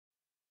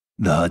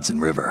The Hudson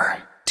River,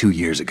 2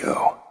 years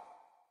ago.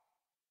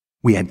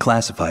 We had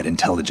classified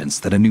intelligence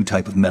that a new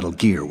type of metal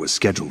gear was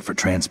scheduled for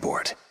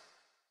transport.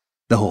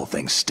 The whole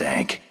thing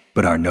stank,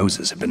 but our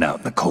noses had been out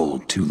in the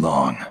cold too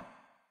long.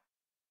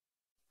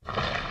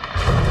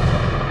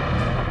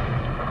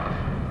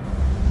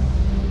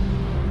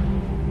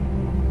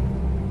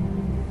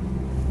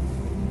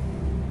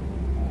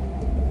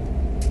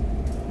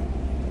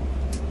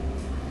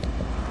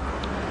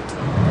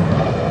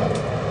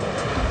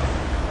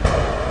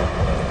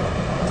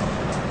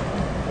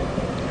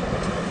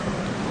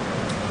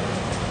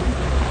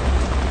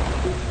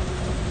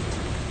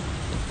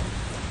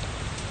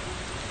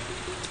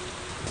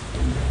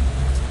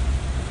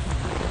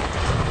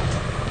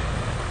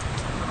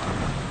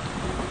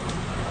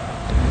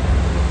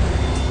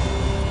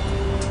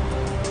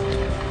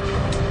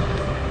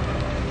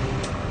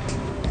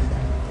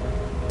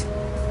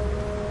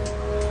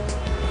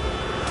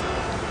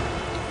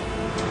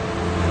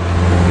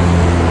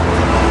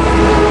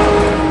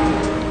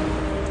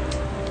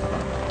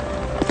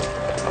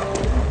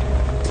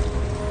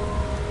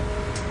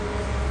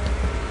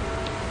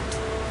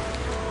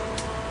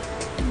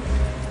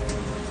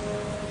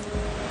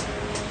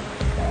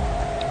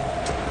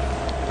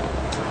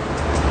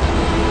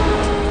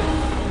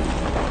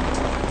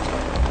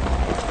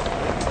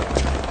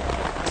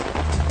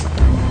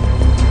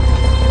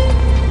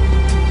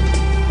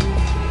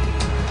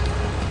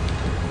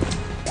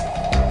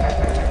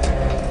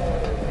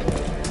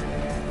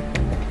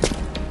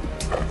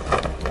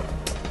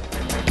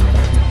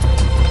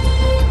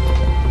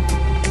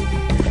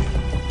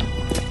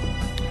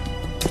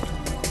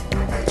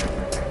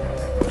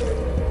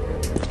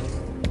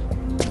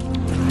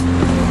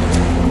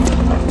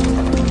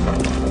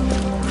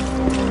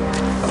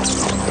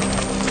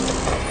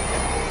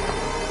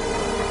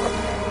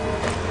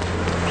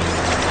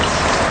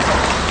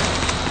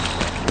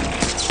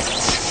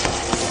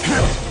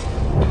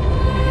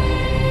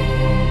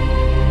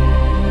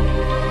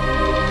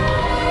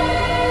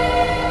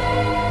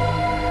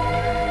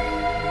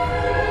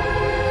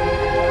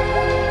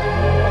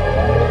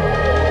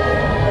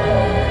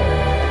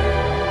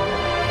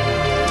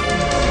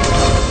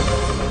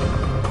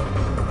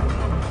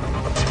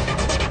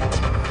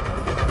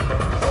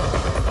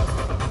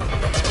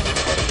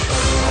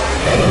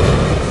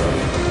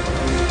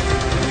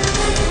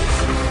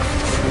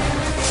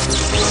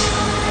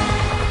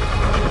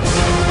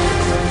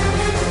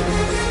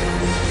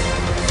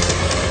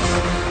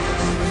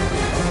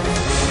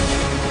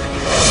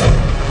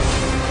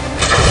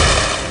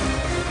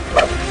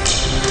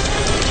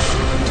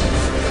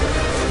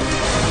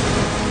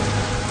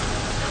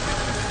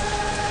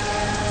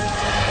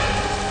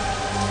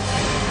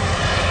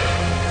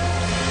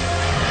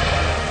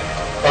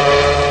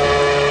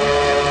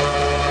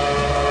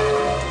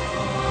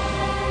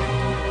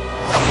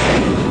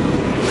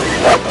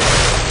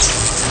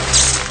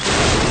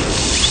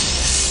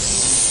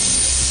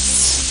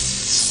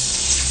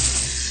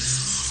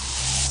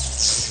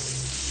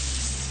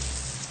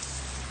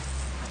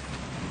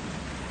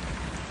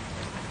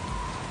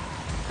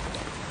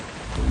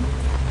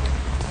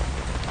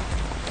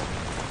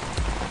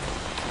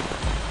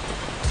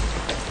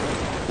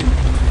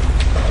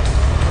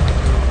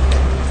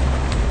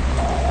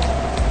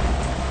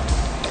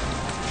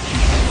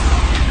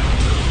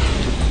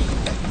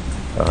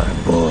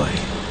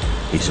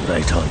 He's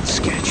right on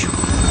schedule.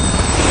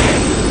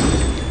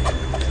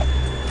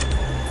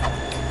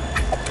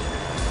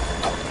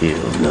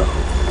 He'll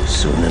know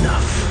soon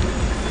enough.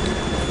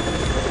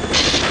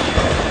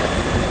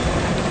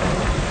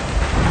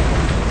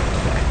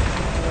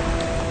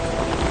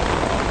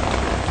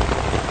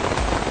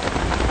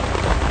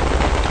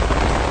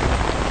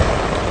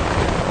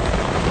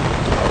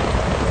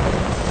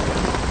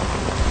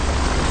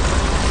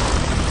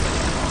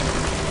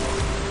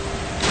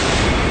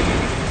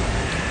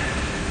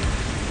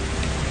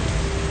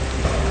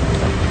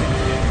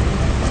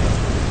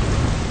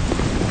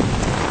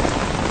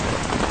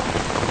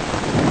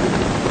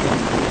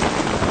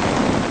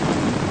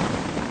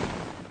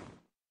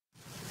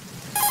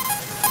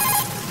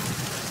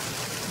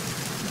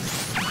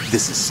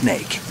 This is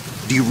Snake.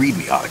 Do you read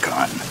me,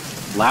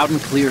 Otacon? Loud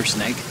and clear,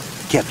 Snake.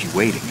 Kept you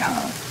waiting,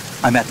 huh?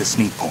 I'm at the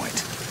sneak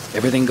point.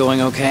 Everything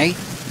going okay?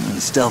 The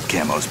stealth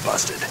camo's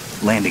busted.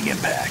 Landing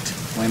impact.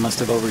 We must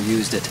have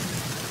overused it.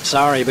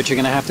 Sorry, but you're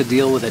gonna have to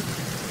deal with it.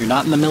 You're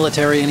not in the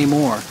military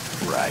anymore.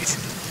 Right.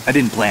 I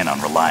didn't plan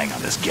on relying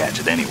on this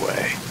gadget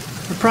anyway.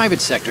 The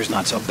private sector's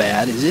not so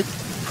bad, is it?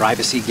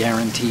 Privacy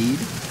guaranteed?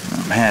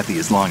 I'm happy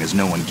as long as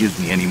no one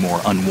gives me any more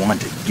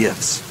unwanted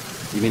gifts.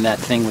 You mean that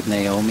thing with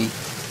Naomi?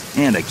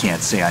 And I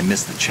can't say I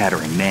miss the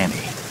chattering nanny.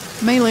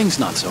 Mei Ling's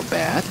not so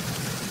bad.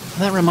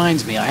 That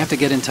reminds me, I have to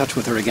get in touch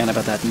with her again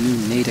about that new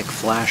Natick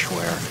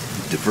flashware.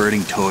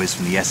 Diverting toys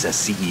from the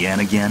SSCEN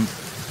again?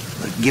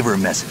 Give her a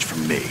message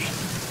from me.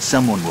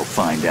 Someone will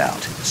find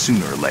out,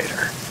 sooner or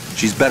later.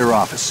 She's better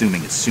off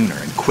assuming it's sooner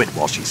and quit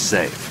while she's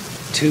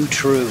safe. Too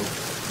true.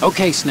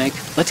 Okay, Snake,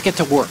 let's get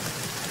to work.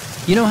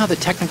 You know how the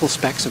technical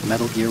specs of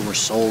Metal Gear were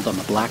sold on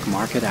the black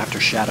market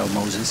after Shadow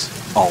Moses?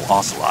 All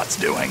Ocelot's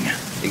doing.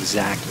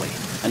 Exactly.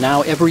 And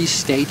now every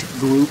state,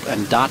 group,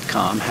 and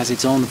 .com has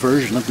its own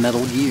version of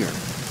Metal Gear.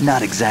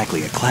 Not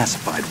exactly a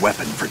classified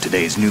weapon for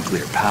today's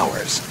nuclear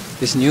powers.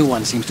 This new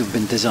one seems to have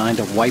been designed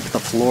to wipe the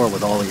floor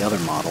with all the other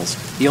models.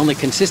 The only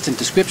consistent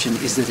description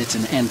is that it's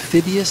an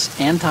amphibious,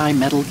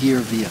 anti-Metal Gear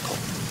vehicle.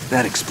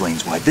 That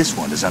explains why this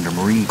one is under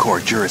Marine Corps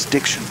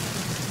jurisdiction.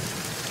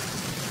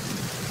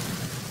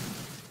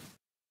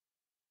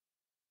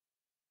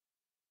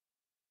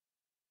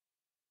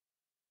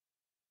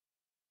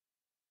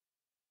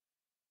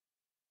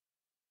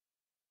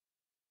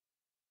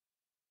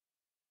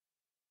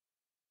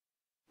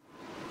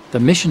 The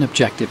mission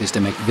objective is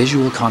to make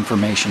visual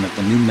confirmation of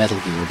the new Metal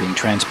Gear being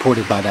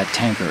transported by that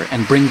tanker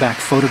and bring back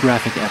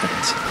photographic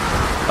evidence.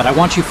 But I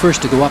want you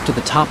first to go up to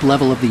the top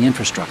level of the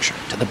infrastructure,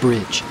 to the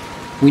bridge.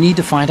 We need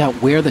to find out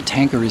where the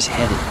tanker is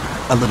headed.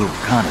 A little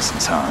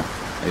reconnaissance, huh?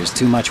 There's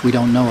too much we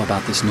don't know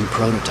about this new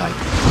prototype.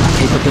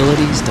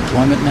 Capabilities,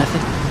 deployment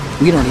method.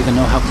 We don't even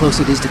know how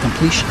close it is to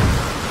completion.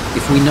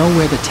 If we know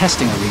where the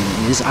testing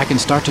arena is, I can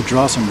start to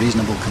draw some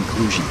reasonable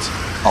conclusions.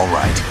 All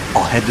right,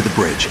 I'll head to the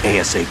bridge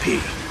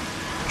ASAP.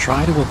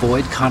 Try to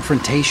avoid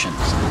confrontations.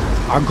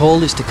 Our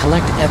goal is to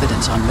collect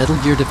evidence on Metal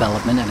Gear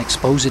development and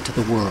expose it to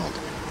the world.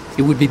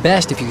 It would be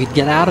best if you could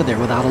get out of there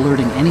without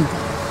alerting anyone.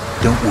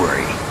 Don't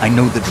worry, I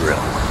know the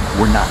drill.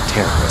 We're not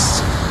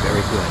terrorists.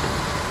 Very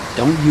good.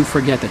 Don't you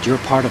forget that you're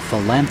part of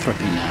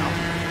Philanthropy now,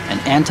 an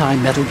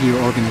anti-Metal Gear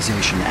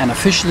organization and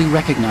officially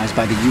recognized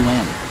by the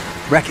UN.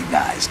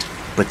 Recognized,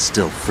 but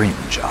still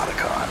fringe,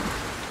 Otacon.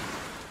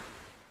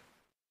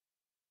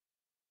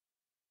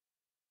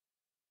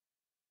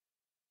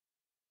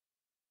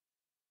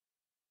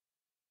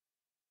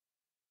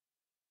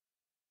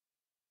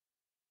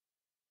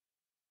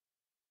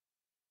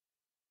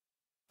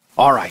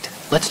 All right,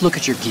 let's look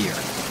at your gear.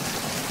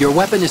 Your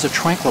weapon is a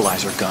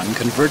tranquilizer gun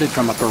converted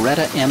from a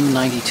Beretta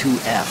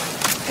M92F.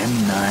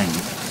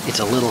 M9. It's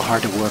a little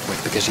hard to work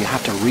with because you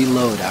have to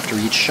reload after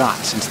each shot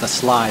since the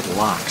slide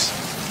locks.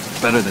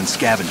 Better than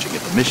scavenging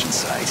at the mission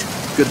site.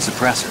 Good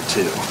suppressor,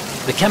 too.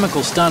 The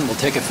chemical stun will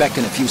take effect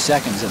in a few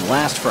seconds and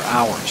last for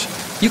hours.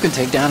 You can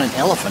take down an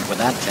elephant with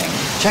that thing.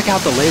 Check out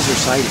the laser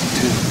sighting,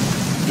 too.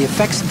 The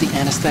effects of the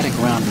anesthetic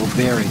round will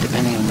vary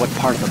depending on what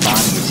part of the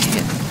body is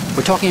hit.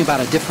 We're talking about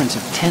a difference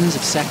of tens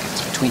of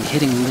seconds between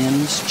hitting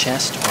limbs,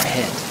 chest, or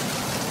head.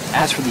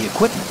 As for the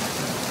equipment...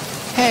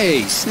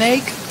 Hey,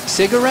 Snake?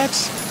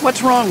 Cigarettes?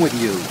 What's wrong with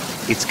you?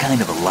 It's kind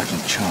of a lucky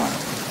charm.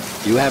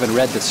 You haven't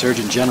read the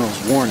Surgeon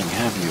General's warning,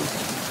 have you?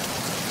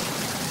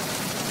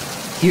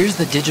 Here's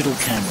the digital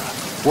camera.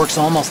 Works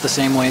almost the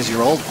same way as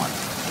your old one.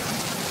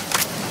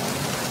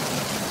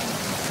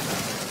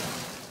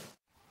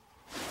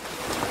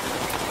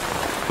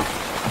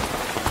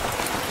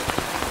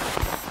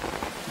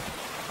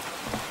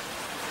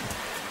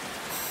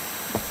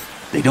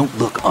 They don't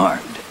look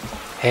armed.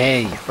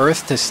 Hey,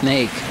 Earth to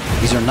Snake.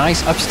 These are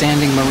nice,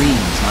 upstanding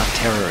Marines, not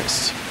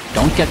terrorists.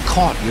 Don't get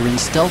caught. You're in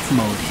stealth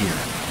mode here.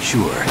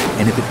 Sure,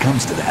 and if it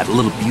comes to that, a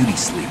little beauty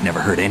sleep never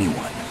hurt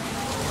anyone.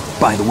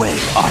 By the way,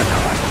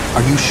 Otacon,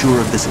 are you sure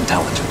of this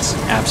intelligence?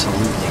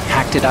 Absolutely.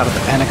 Hacked it out of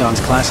the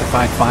Pentagon's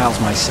classified files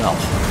myself.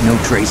 No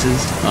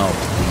traces? Oh,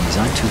 please,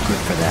 I'm too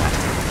good for that.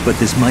 But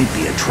this might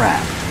be a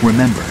trap.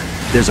 Remember,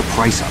 there's a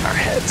price on our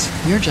heads.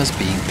 You're just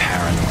being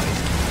paranoid.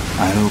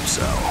 I hope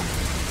so.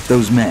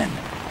 Those men,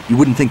 you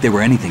wouldn't think they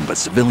were anything but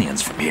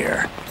civilians from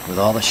here. With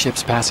all the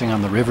ships passing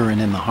on the river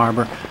and in the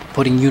harbor,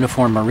 putting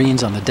uniformed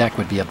Marines on the deck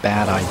would be a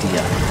bad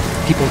idea.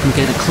 People can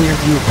get a clear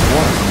view of the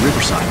water from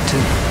riverside,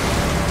 too.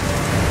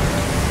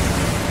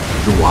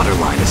 The water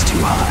line is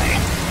too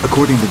high.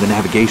 According to the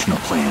navigational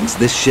plans,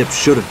 this ship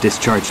should have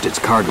discharged its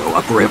cargo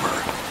upriver.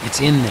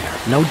 It's in there,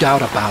 no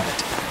doubt about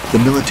it. The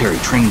military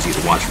trains you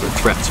to watch for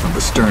threats from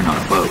the stern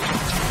on a boat.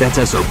 That's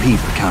SOP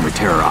for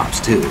counter-terror ops,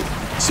 too.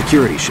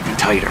 Security should be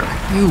tighter.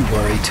 You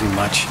worry too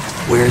much.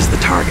 Where's the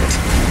target?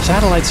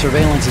 Satellite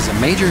surveillance is a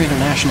major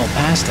international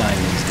pastime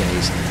these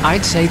days.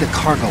 I'd say the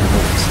cargo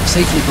holds,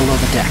 safely below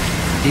the deck.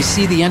 Do you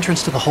see the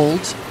entrance to the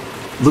holds?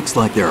 Looks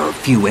like there are a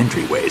few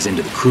entryways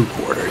into the crew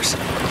quarters.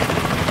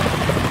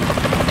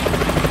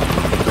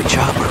 The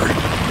chopper.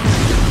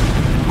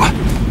 What?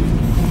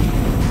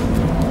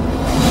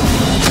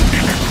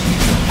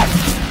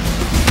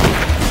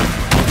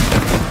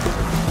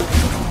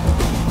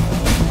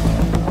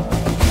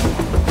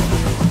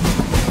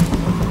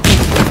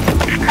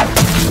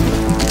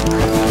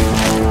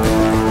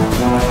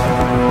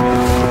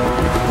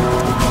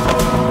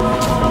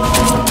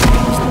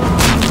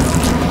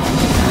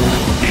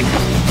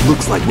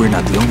 Looks like we're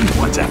not the only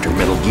ones after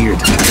Metal Gear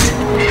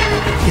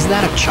tonight. Is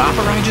that a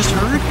chopper I just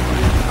heard?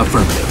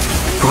 Affirmative.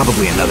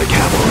 Probably another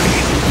cavalry.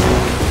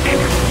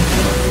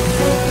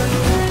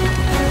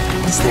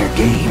 What's their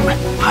game?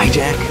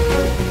 Hijack?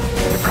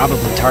 They're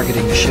probably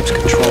targeting the ship's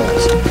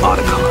controls.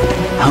 Otacon,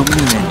 how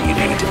many men do you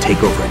need to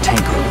take over a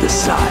tanker of this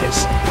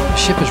size? The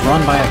ship is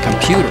run by a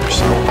computer,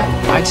 so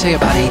I'd say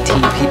about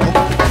 18 people.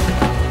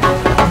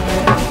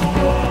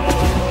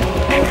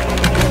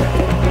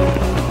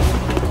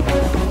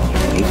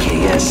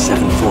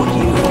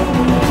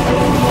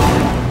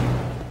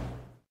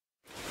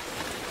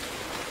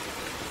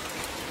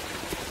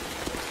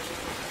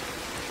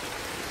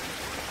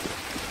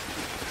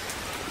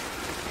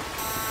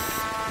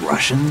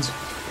 Russians?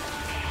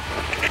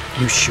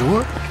 You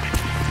sure?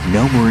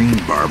 No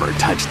Marine barber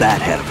touched that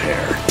head of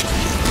hair.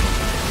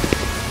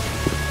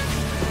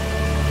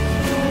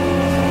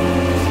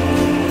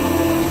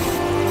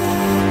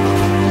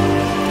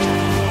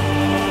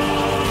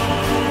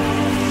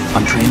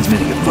 I'm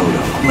transmitting a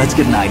photo. Let's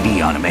get an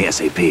ID on him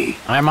ASAP.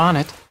 I'm on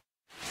it.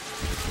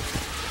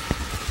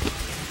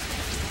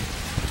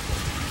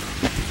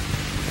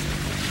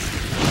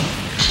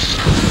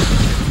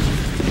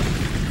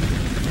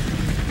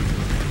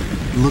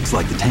 Looks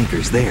like the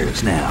tanker's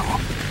theirs now.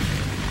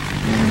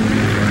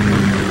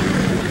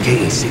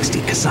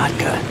 Ka-60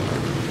 Kasatka.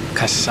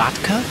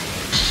 Kasatka?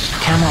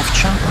 Kamov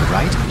chopper,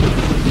 right?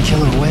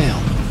 Killer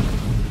whale.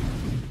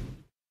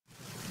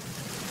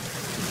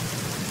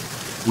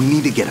 We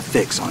need to get a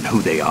fix on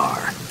who they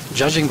are.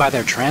 Judging by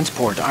their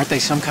transport, aren't they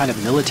some kind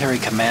of military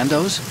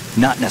commandos?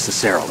 Not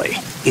necessarily.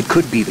 It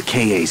could be the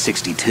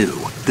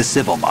Ka-62, the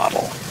civil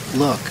model.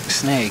 Look,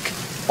 Snake,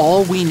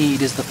 all we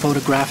need is the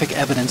photographic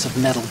evidence of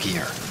Metal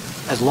Gear.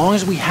 As long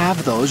as we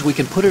have those, we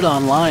can put it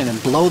online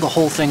and blow the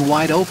whole thing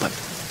wide open.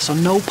 So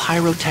no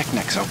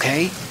pyrotechnics,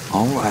 okay?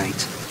 All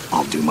right.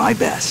 I'll do my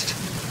best.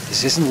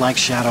 This isn't like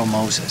Shadow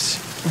Moses.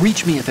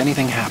 Reach me if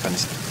anything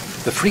happens.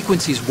 The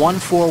frequency's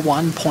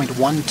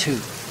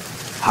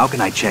 141.12. How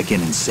can I check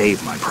in and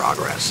save my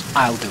progress?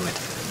 I'll do it.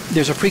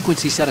 There's a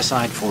frequency set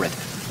aside for it.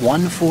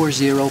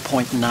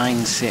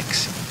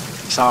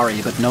 140.96.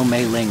 Sorry, but no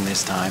Mei Ling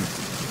this time.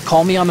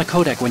 Call me on the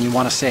codec when you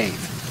want to save.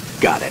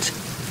 Got it.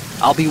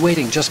 I'll be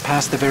waiting just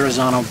past the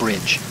Verrazano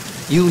Bridge.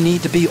 You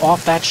need to be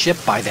off that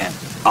ship by then.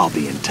 I'll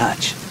be in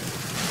touch.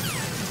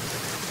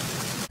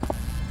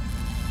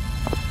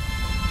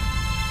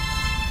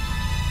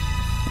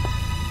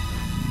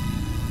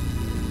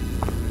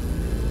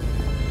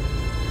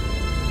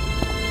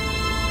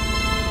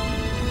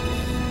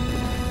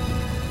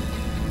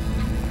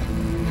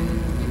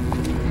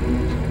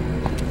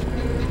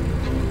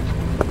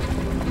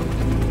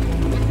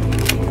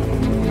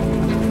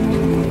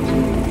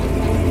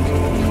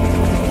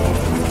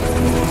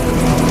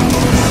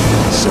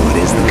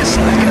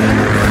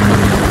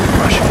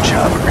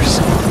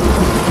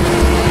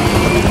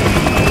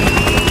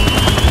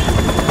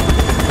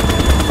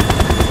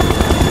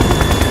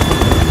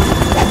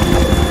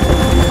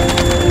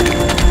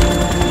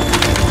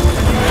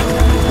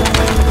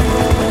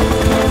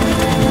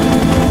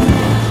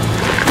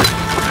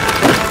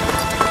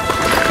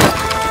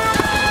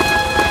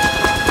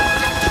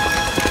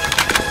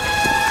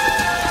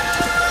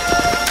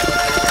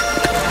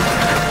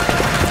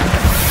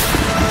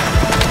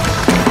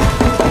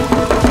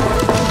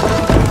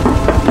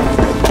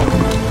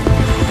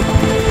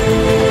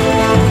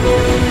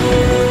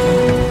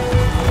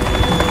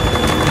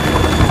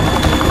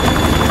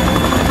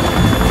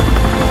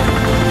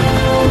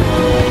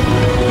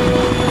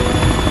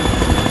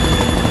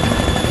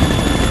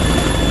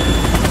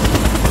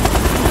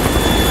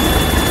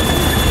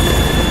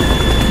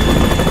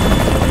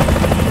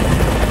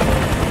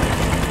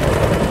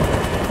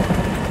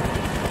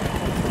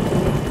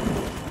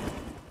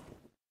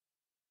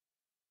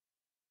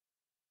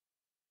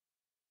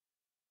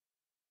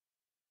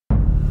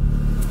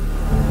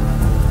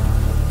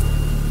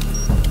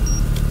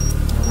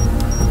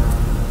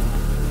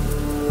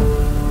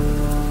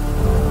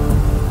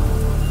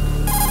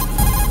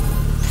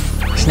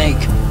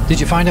 Snake, did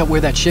you find out where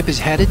that ship is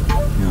headed?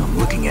 I'm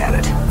looking at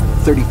it.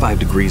 35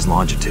 degrees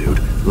longitude,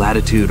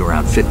 latitude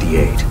around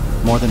 58.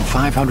 More than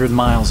 500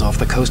 miles off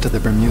the coast of the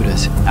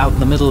Bermudas, out in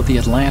the middle of the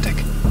Atlantic.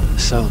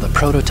 So the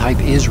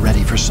prototype is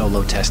ready for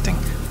solo testing.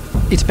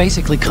 It's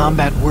basically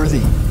combat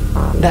worthy.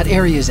 That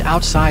area is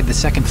outside the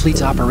Second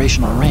Fleet's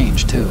operational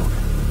range, too.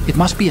 It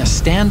must be a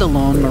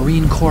standalone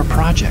Marine Corps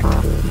project,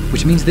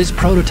 which means this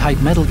prototype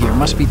Metal Gear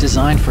must be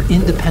designed for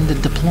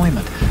independent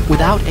deployment,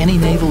 without any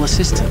naval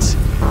assistance.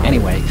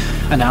 Anyway,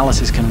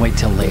 analysis can wait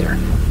till later.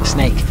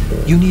 Snake,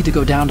 you need to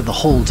go down to the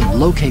holds and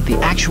locate the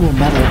actual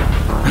metal...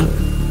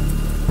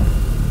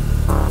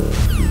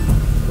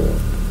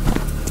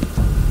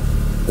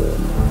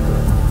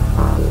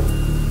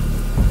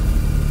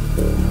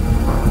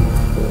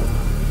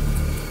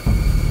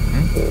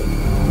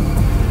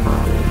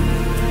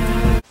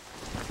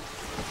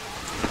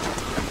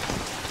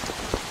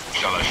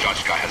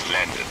 has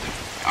landed.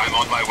 I'm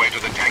on my way to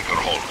the tanker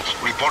holds.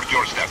 Report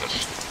your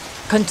status.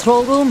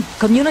 Control room,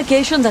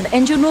 communications and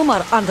engine room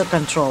are under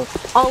control.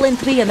 All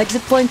entry and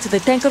exit points to the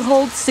tanker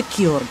holds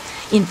secured.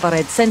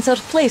 Infrared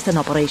sensors placed and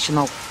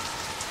operational.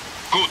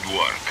 Good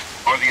work.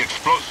 Are the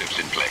explosives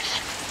in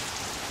place?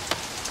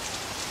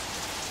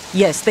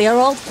 Yes, they are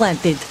all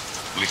planted.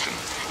 Listen,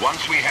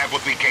 once we have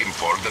what we came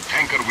for, the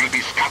tanker will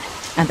be scuttled.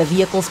 And the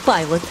vehicle's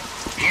pilot?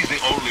 He's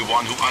the only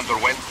one who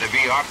underwent the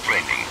VR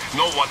training.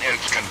 No one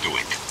else can do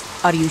it.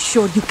 Are you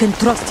sure you can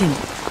trust him?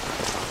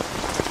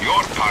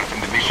 Your part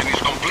in the mission is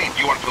complete.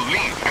 You are to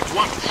leave at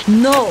once.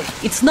 No,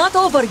 it's not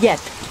over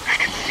yet. I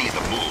can see the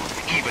moon,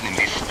 even in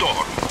this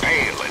storm,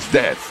 pale as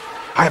death.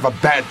 I have a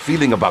bad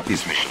feeling about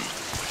this mission.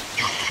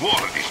 You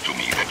swore this to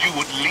me, that you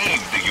would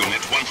leave the unit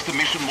once the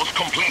mission was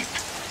complete.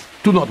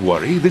 Do not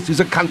worry, this is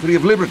a country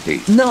of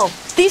liberty. No,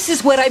 this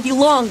is where I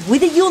belong,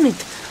 with the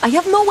unit. I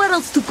have nowhere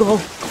else to go.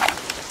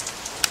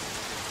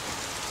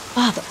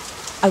 Father,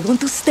 I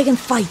want to stay and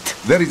fight.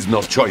 There is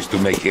no choice to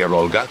make here,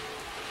 Olga.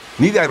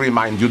 Need I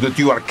remind you that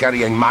you are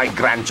carrying my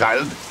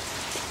grandchild?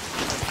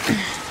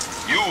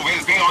 You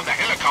will be on the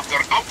helicopter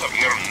out of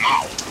here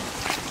now.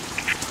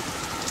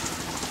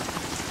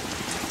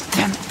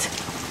 Damn it.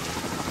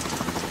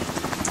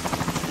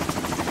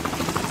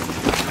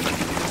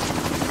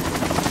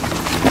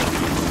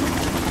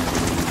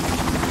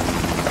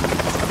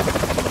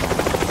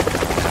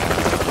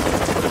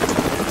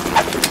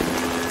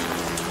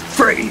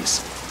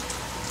 Freeze!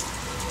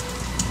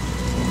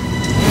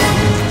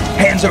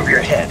 Hands over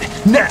your head,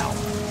 now!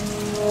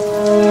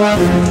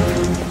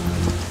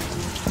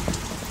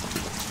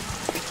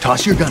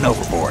 Toss your gun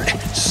overboard,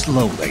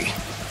 slowly.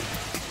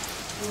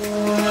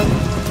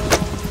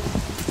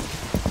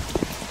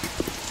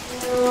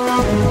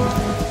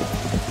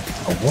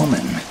 A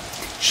woman.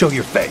 Show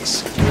your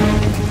face.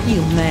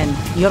 You men,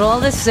 you're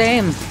all the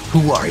same.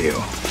 Who are you?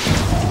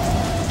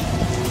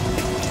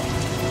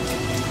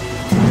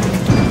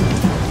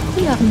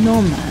 We are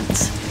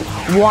nomads.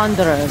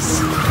 Wanderers.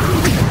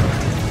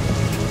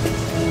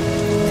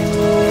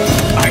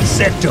 I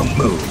said don't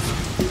move.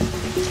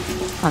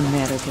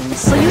 Americans.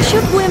 So you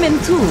shoot women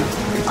too.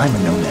 I'm a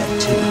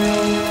nomad too.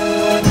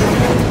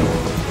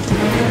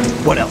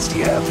 What else do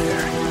you have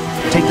there?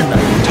 Take the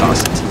knife and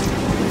toss it.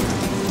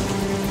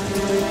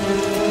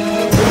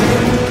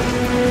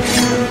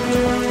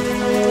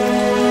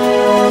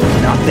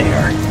 Not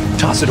there.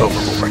 Toss it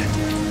overboard.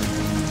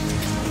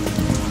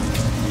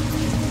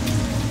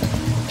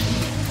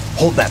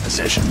 Hold that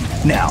position.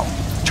 Now,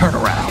 turn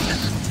around.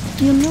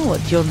 You know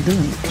what you're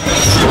doing.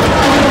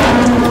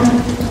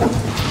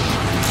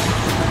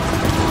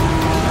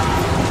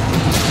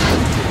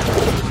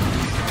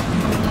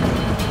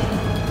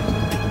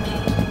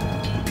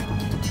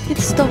 It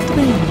stopped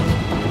raining.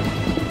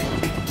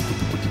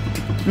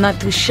 Not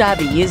too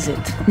shabby, is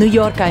it? New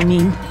York, I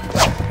mean.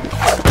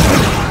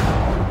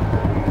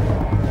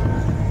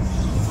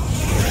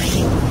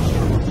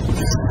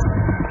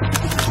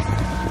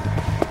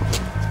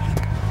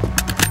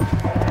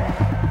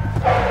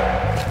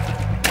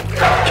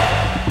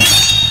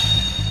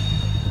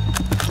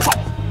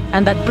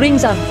 And that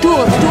brings our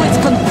tour to its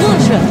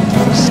conclusion.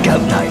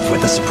 Scout knife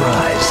with a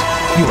surprise.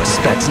 You a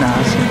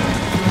Spetsnaz?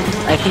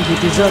 I think you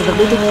deserve a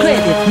little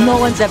credit. No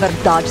one's ever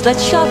dodged that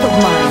shot of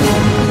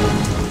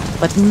mine.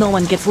 But no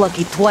one gets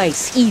lucky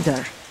twice,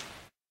 either.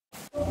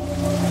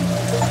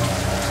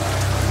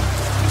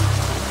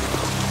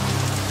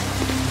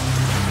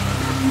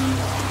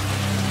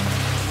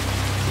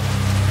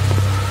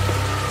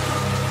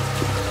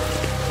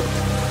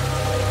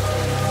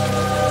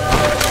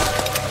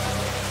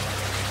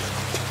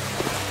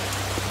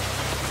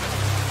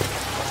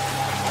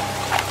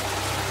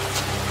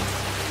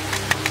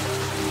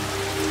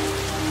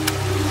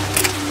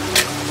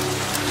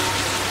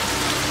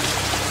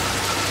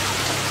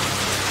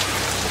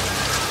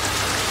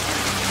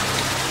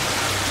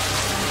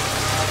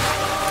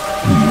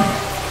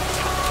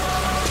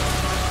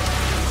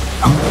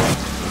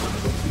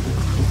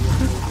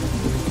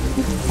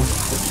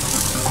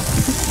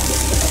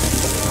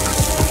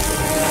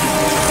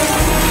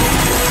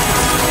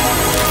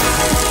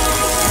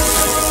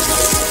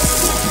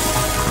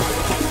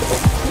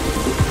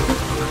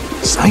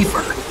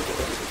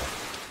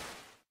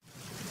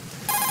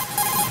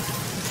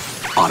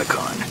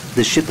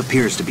 The ship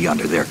appears to be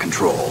under their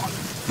control.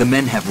 The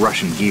men have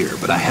Russian gear,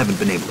 but I haven't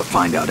been able to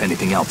find out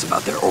anything else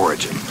about their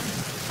origin.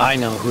 I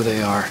know who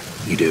they are.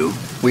 You do?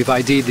 We've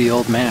ID'd the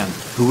old man.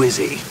 Who is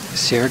he?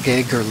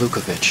 Sergei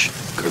Gerlukovich.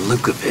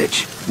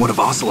 Gerlukovich? One of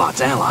Ocelot's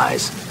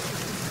allies.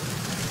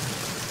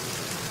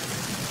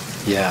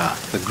 Yeah,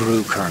 the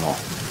GRU colonel.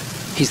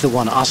 He's the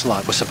one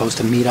Ocelot was supposed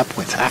to meet up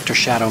with after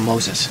Shadow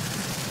Moses.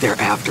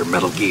 They're after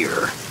Metal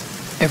Gear.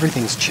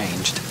 Everything's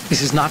changed.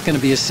 This is not going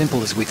to be as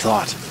simple as we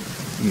thought.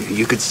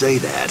 You could say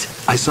that.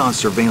 I saw a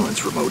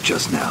surveillance remote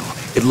just now.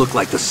 It looked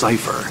like the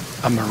Cypher.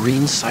 A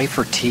Marine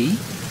Cypher T?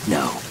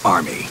 No,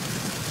 Army.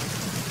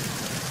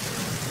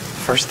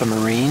 First the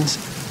Marines,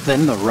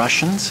 then the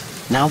Russians,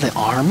 now the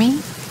Army?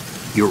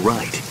 You're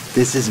right.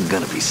 This isn't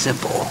gonna be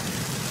simple.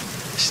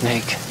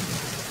 Snake,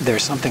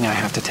 there's something I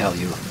have to tell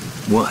you.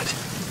 What?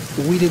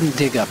 We didn't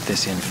dig up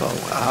this info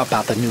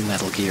about the new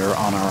Metal Gear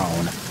on our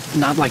own.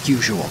 Not like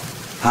usual.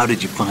 How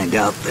did you find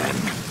out then?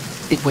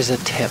 It was a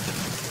tip.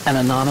 An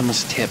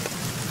anonymous tip.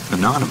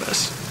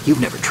 Anonymous?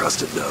 You've never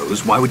trusted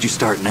those. Why would you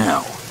start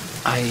now?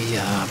 I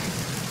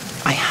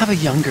have a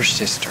younger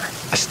sister,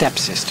 a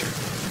stepsister.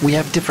 We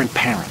have different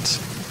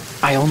parents.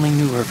 I only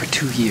knew her for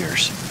 2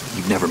 years.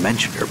 You've never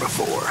mentioned her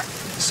before.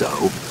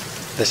 So?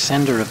 The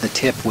sender of the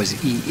tip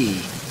was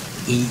EE.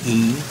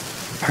 EE?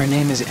 Her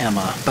name is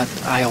Emma, but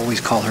I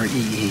always call her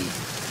EE.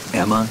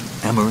 Emma?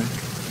 Emmerich?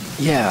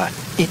 Yeah,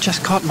 it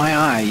just caught my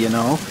eye, you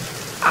know?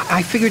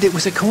 I figured it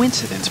was a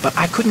coincidence, but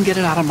I couldn't get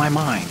it out of my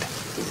mind.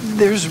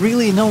 There's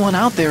really no one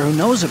out there who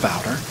knows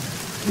about her.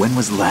 When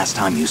was the last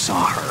time you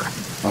saw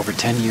her? Over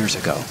 10 years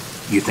ago.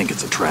 You think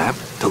it's a trap?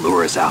 To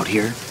lure us out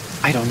here?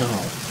 I don't know.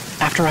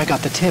 After I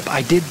got the tip,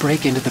 I did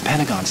break into the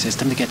Pentagon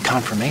system to get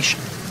confirmation.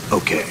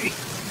 Okay.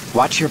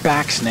 Watch your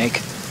back,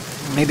 Snake.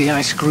 Maybe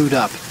I screwed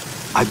up.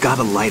 I've got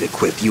a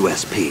light-equipped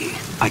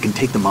USP. I can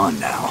take them on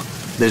now.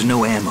 There's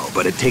no ammo,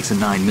 but it takes a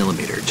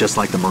 9mm, just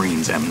like the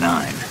Marines'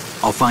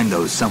 M9. I'll find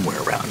those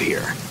somewhere around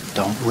here.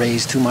 Don't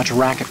raise too much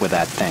racket with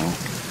that thing.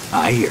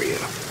 I hear you.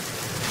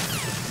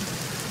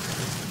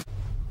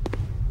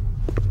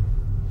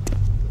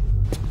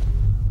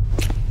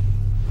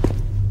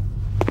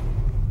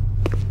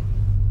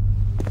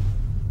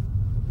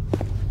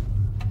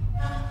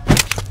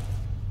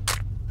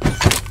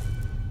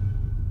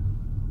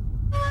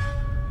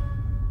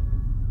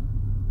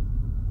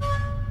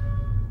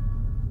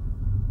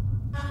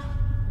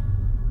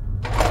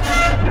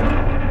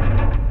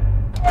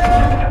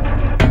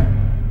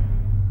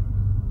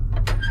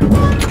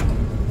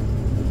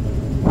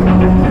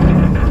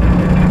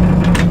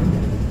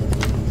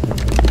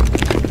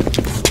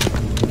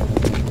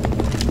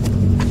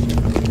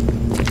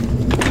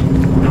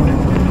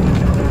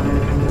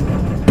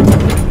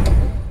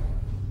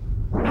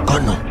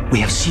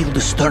 Sealed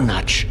the stern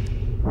hatch.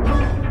 All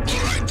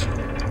right.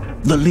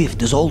 The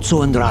lift is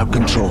also under our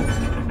control. We're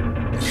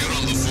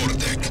on the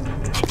foredeck,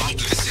 about to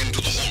descend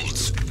to the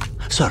holds.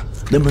 Sir,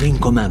 the Marine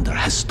Commander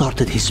has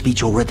started his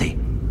speech already.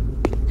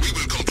 We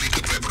will complete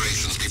the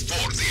preparations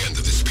before the end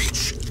of the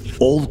speech.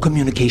 All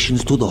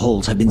communications to the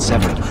holds have been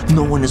severed.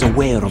 No one is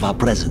aware of our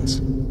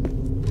presence.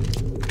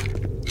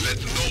 Let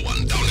no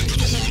one down into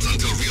the holds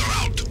until we are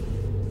out.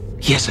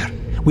 Yes, sir.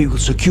 We will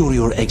secure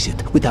your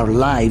exit with our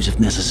lives if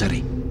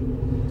necessary.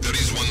 There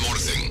is one more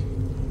thing.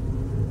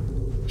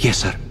 Yes,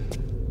 sir.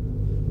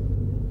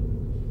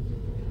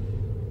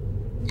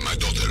 My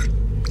daughter,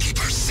 keep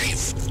her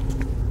safe.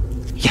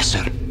 Yes,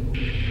 sir.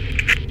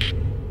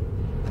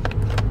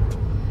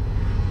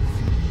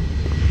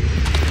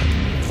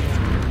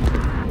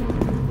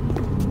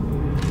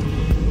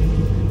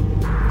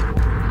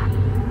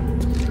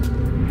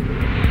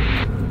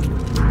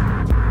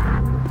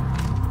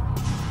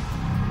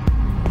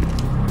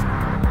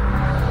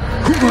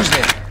 Who goes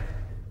there?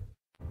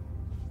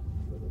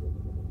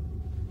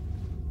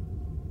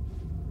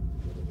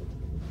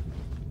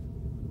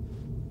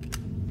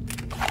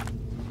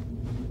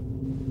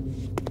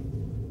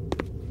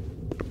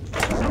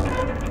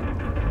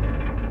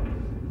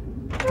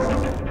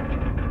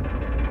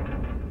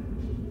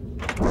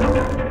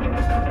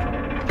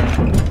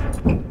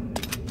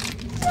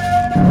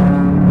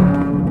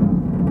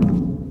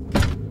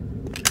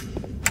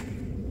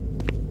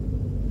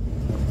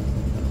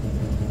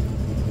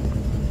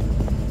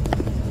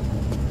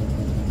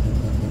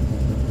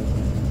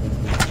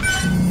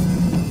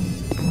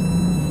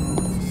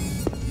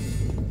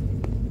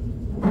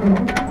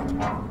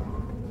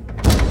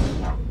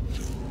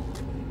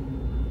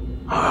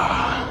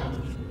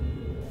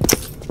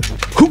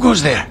 Who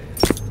goes there?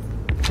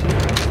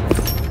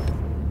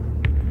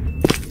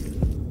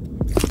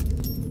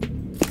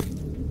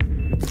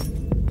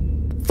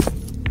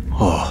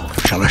 Oh,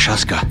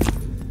 Shalashaska.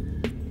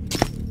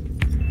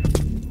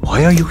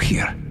 Why are you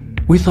here?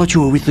 We thought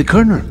you were with the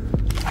Colonel.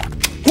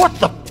 What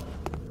the...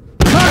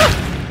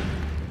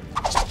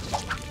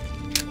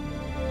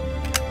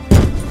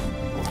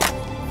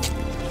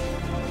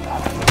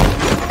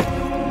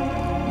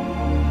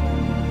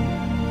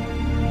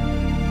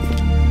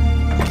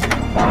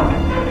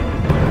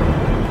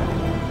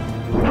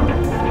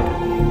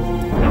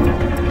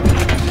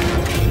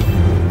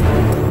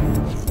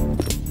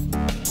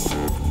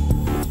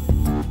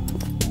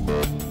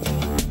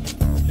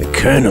 The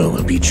Colonel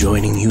will be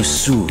joining you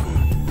soon,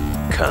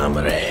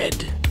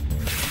 comrade.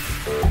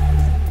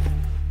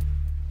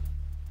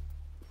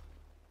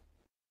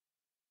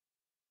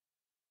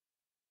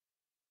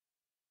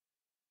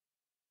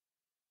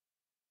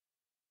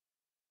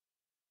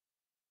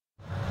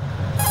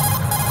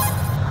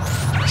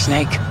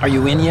 Snake, are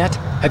you in yet?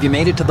 Have you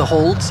made it to the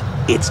holds?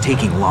 It's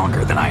taking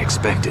longer than I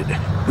expected.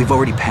 We've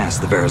already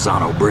passed the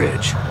Verrazano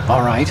Bridge.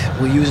 All right,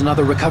 we'll use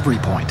another recovery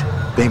point.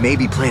 They may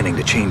be planning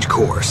to change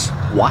course.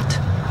 What?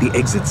 The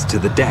exits to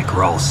the deck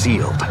are all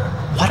sealed.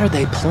 What are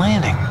they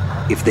planning?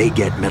 If they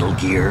get Metal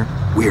Gear,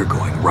 we're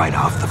going right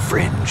off the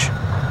fringe.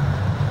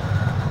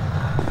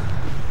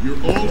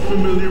 You're all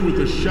familiar with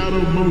the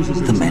Shadow Moses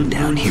The men incident.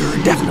 down here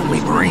are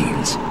definitely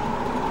Marines.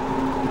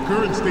 The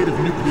current state of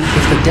nuclear...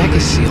 If the deck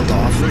is sealed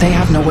off, they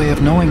have no way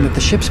of knowing that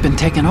the ship's been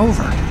taken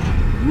over.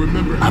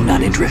 Remember, I'm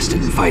not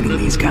interested in fighting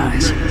these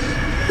guys.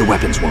 The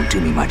weapons won't do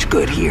me much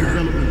good here.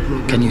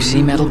 Can you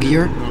see Metal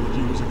Gear?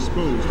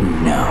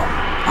 No.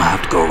 I'll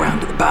have to go around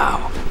to the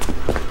bow.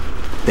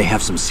 They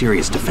have some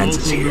serious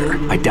defenses here.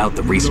 I doubt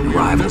the recent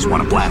arrivals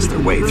want to blast their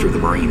way through the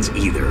Marines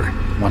either.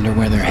 Wonder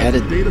where they're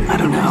headed. I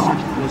don't know.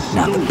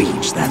 Not the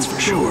beach, that's for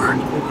sure.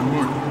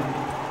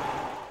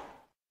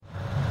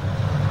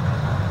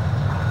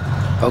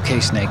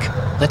 Okay, Snake,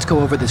 let's go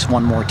over this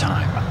one more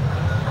time.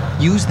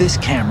 Use this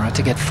camera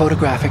to get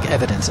photographic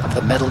evidence of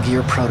the Metal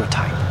Gear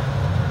prototype.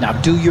 Now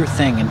do your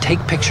thing and take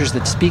pictures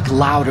that speak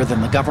louder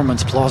than the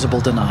government's plausible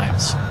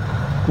denials.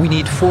 We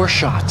need 4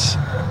 shots.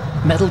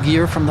 Metal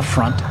Gear from the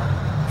front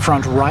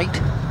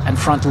right, and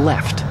front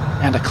left,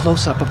 and a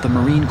close-up of the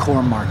Marine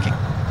Corps marking.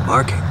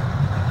 Marking?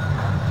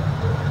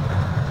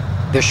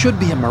 There should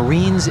be a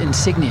Marine's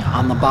insignia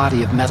on the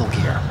body of Metal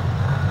Gear.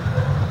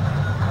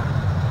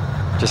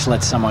 Just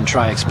let someone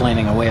try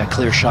explaining away a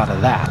clear shot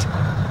of that.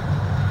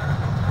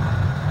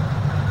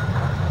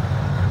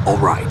 All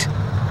right.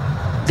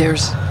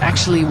 There's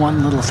actually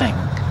one little thing.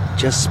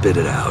 Just spit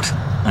it out.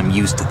 I'm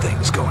used to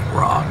things going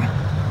wrong.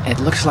 It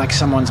looks like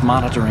someone's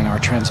monitoring our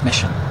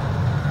transmission.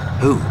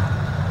 Who?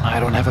 I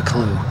don't have a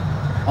clue.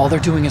 All they're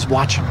doing is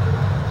watching.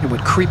 It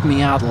would creep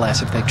me out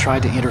less if they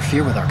tried to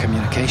interfere with our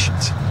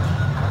communications.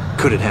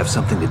 Could it have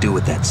something to do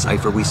with that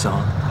cipher we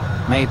saw?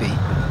 Maybe.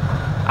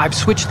 I've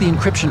switched the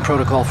encryption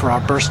protocol for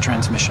our burst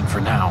transmission for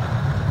now.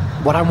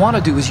 What I want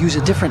to do is use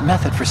a different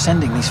method for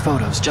sending these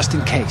photos, just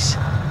in case.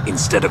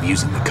 Instead of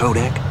using the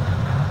codec?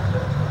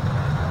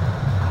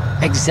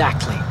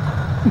 Exactly.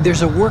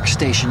 There's a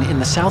workstation in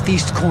the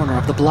southeast corner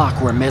of the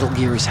block where Metal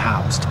Gear is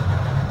housed.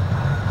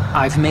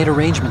 I've made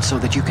arrangements so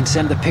that you can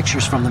send the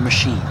pictures from the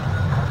machine.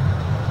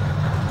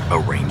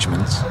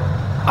 Arrangements?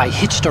 I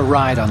hitched a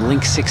ride on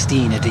Link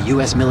 16 into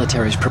US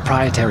military's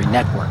proprietary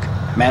network.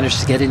 Managed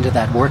to get into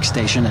that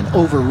workstation and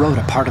overwrote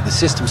a part of the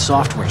system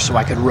software so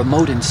I could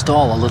remote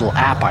install a little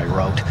app I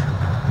wrote.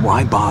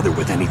 Why bother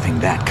with anything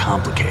that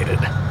complicated?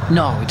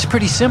 No, it's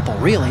pretty simple,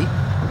 really.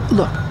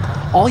 Look,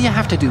 all you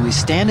have to do is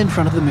stand in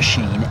front of the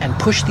machine and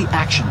push the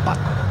action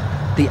button.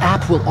 The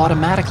app will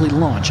automatically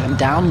launch and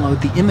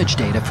download the image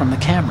data from the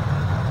camera,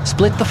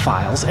 split the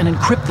files, and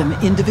encrypt them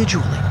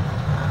individually.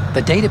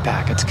 The data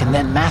packets can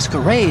then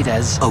masquerade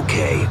as...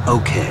 Okay.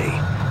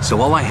 So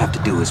all I have to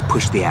do is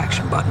push the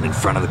action button in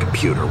front of the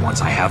computer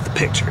once I have the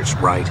pictures,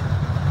 right?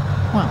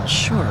 Well,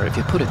 sure, if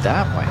you put it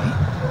that way.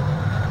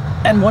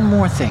 And one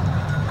more thing.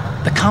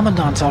 The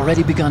Commandant's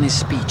already begun his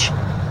speech,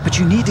 but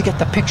you need to get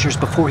the pictures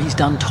before he's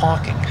done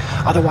talking.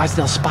 Otherwise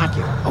they'll spot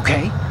you,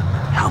 okay?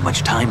 How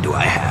much time do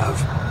I have?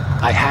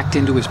 I hacked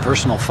into his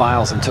personal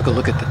files and took a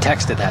look at the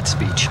text of that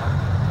speech.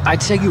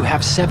 I'd say you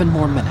have 7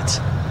 more minutes.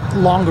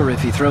 Longer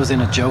if he throws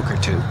in a joke or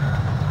two.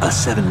 A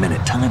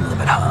 7-minute time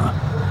limit, huh?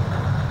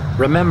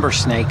 Remember,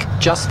 Snake,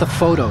 just the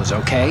photos,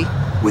 okay?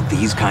 With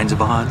these kinds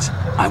of odds,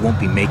 I won't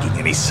be making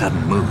any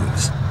sudden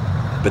moves.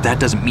 But that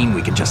doesn't mean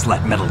we can just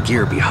let Metal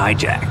Gear be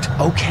hijacked.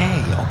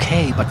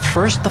 Okay, but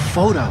first the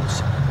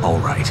photos. All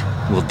right,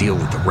 we'll deal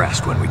with the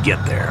rest when we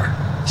get there.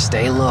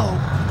 Stay low.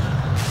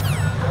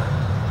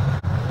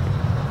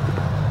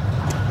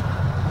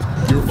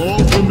 You're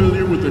all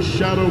familiar with the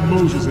Shadow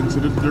Moses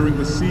incident during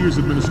the Sears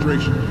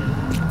administration.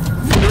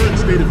 The current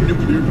state of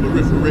nuclear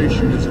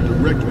proliferation is a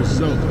direct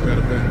result of that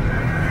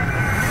event.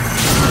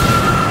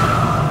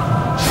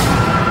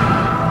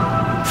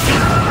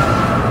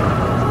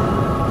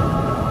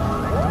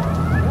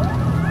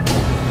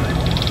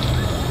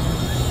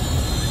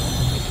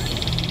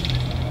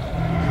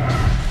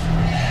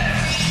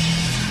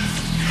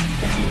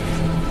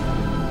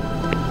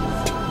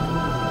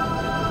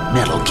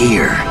 Metal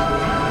Gear.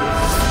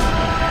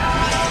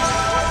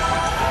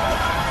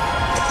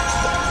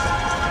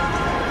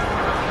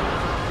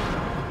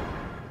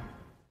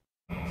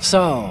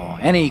 So,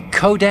 any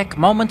codec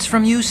moments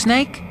from you,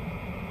 Snake?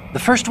 The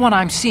first one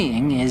I'm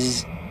seeing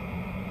is...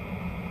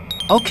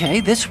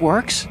 Okay, this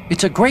works.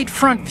 It's a great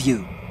front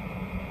view.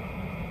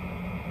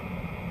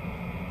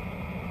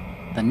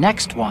 The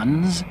next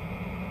one's...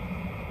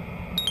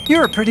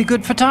 You're a pretty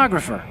good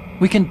photographer.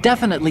 We can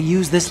definitely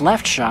use this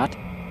left shot.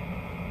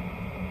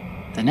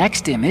 The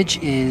next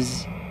image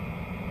is...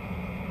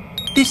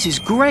 This is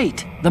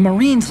great! The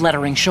Marines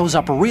lettering shows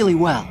up really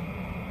well.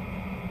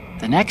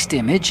 The next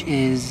image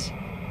is...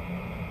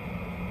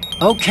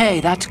 Okay,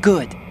 that's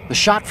good. The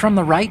shot from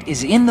the right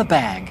is in the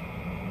bag.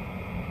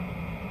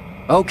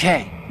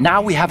 Okay,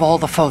 now we have all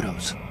the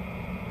photos.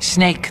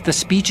 Snake, the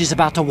speech is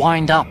about to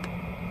wind up.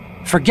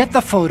 Forget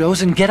the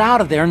photos and get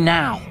out of there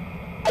now.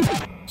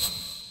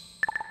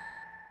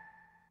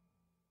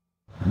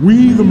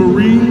 We, the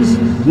Marines,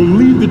 will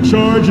lead the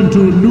charge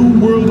into a new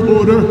world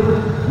order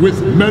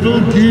with Metal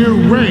Gear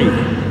Ray.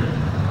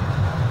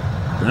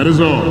 That is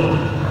all.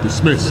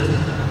 Dismissed.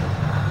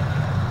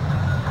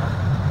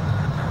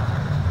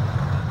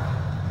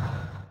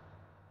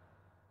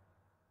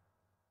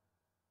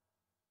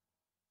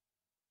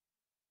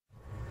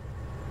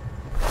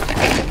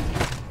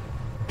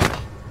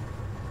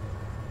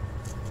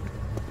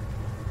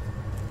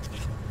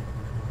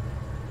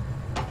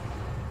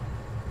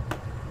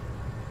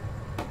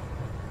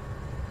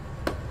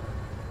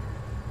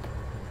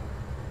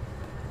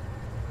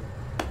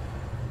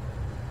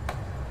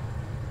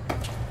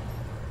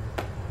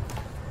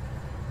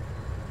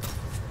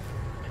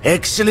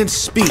 Excellent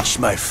speech,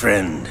 my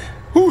friend.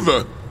 Who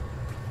the...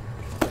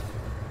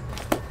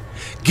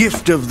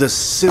 Gift of the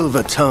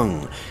silver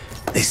tongue.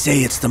 They say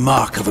it's the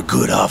mark of a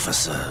good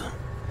officer.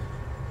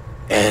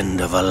 And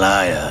of a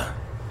liar.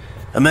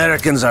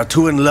 Americans are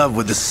too in love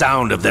with the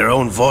sound of their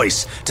own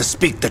voice to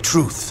speak the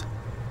truth.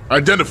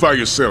 Identify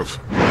yourself.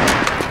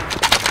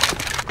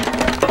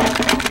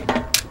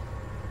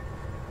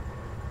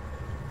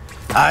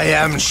 I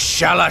am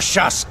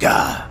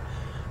Shalashaska,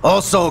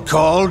 also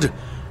called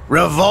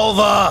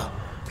Revolver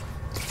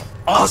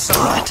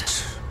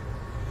Ocelot.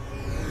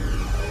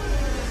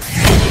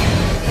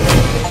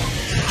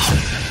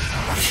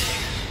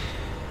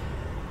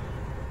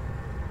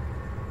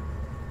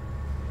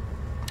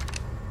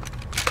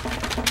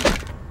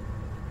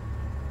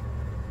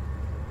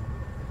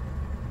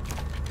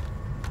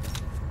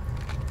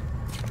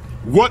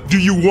 What do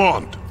you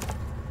want?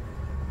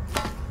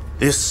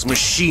 This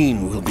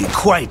machine will be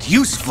quite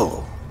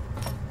useful.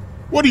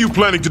 What are you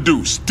planning to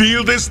do?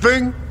 Steal this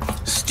thing?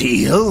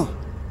 Steal?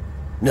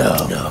 No,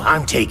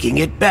 I'm taking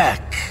it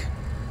back.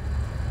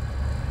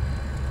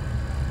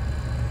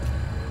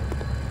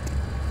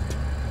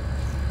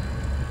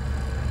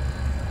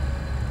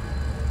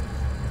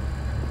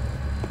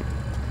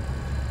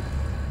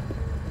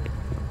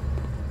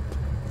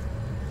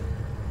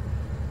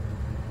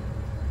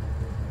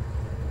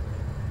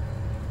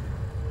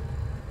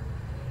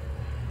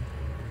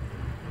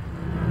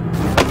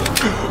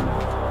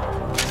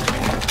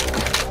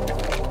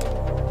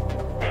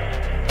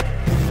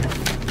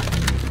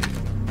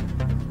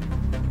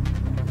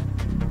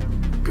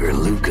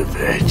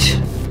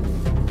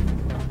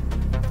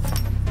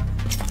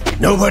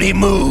 Nobody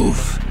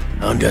move.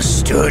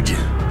 Understood?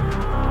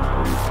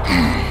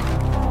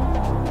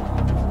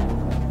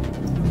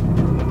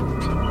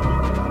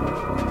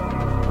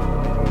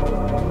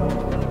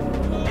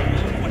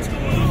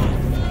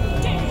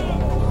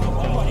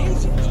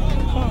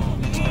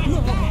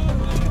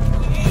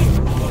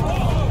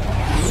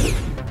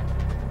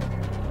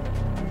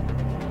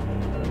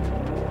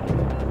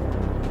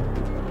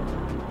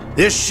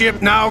 This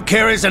ship now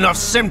carries enough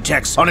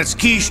Simtex on its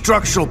key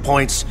structural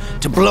points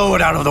to blow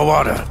it out of the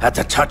water at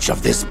the touch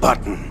of this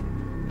button.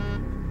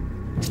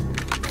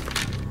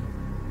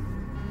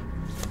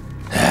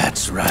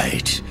 That's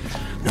right.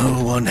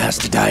 No one has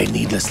to die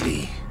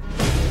needlessly.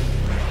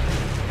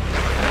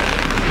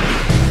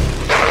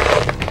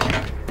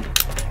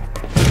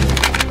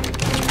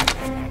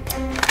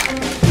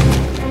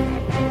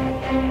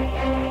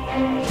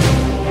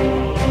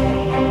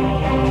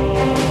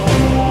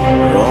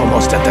 We're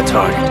almost at the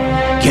target.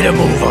 Get a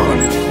move on.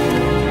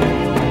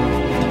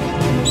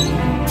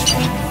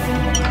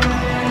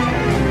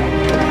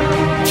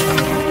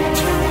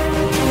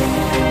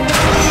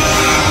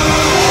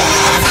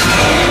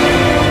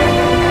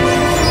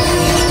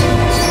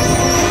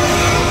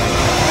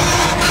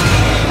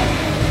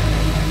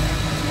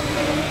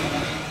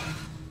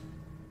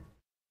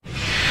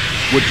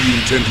 What do you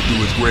intend to do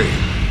with Ray?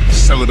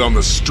 Sell it on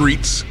the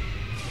streets?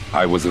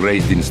 I was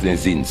raised in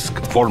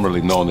Snezinsk,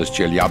 formerly known as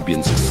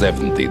Chelyabinsk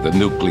 70, the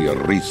nuclear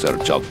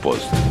research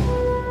outpost.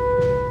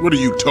 What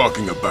are you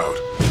talking about?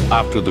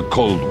 After the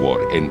Cold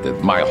War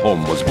ended, my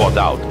home was bought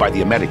out by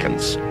the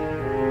Americans.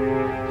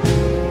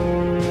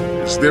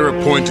 Is there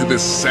a point to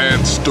this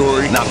sad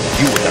story? Now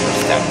you would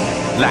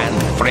understand.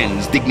 Land,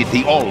 friends,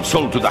 dignity, all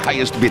sold to the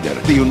highest bidder,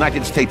 the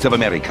United States of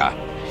America.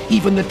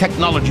 Even the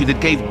technology that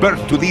gave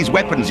birth to these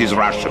weapons is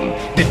Russian,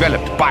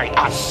 developed by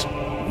us.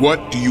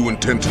 What do you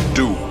intend to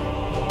do?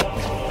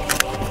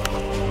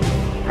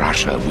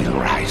 Russia will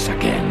rise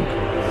again.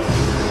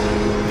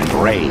 And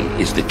Ray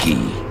is the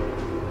key.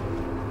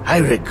 I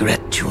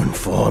regret to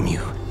inform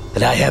you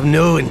that I have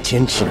no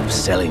intention of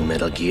selling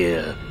Metal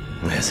Gear.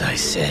 As I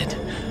said,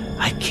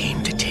 I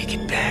came to take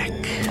it back.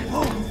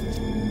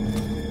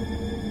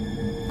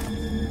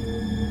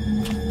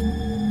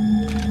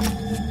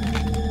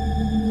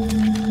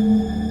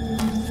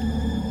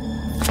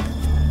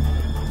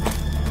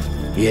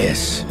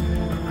 Yes,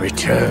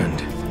 returned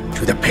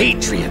to the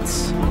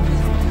Patriots.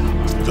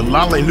 The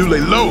Lale Lule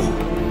Lo?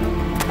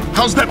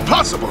 How's that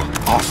possible?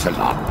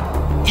 Ocelot,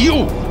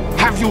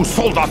 have you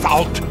sold us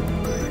out?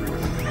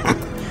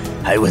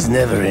 I was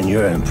never in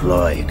your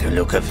employ,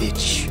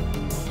 Golukovich.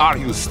 Are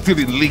you still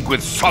in league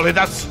with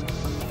Solidus?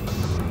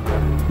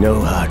 No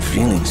hard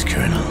feelings,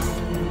 Colonel.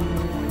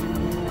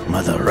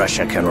 Mother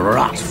Russia can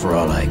rot for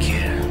all I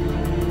care.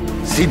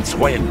 Since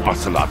when,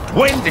 Ocelot?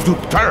 When did you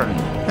turn?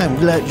 I'm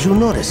glad you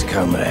noticed,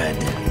 comrade.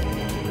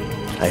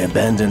 I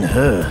abandoned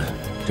her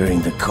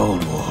during the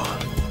Cold War.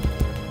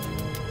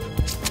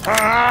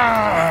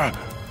 Ah!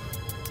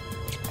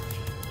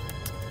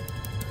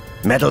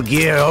 Metal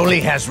Gear only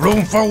has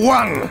room for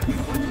one!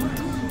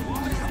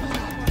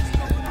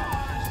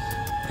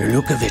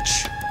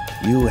 Golukovich,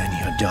 you and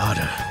your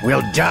daughter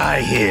will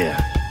die here.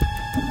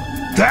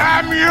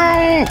 Damn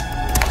you!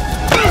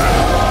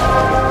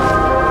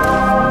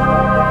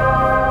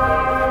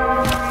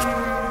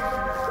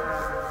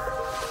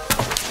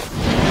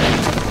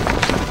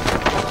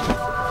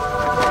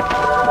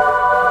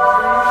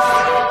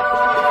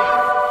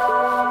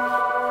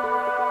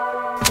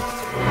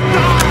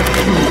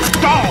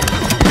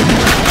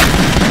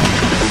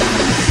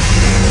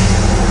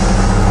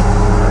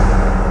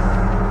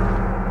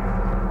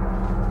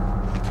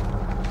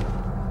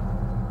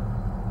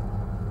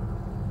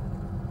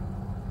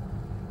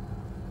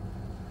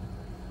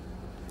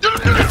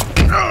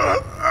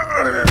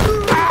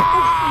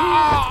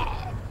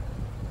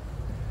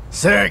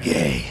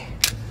 Sergei,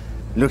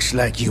 Looks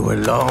like you were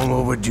long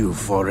overdue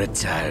for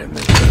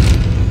retirement.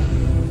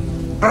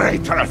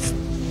 Traitors!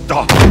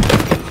 Stop!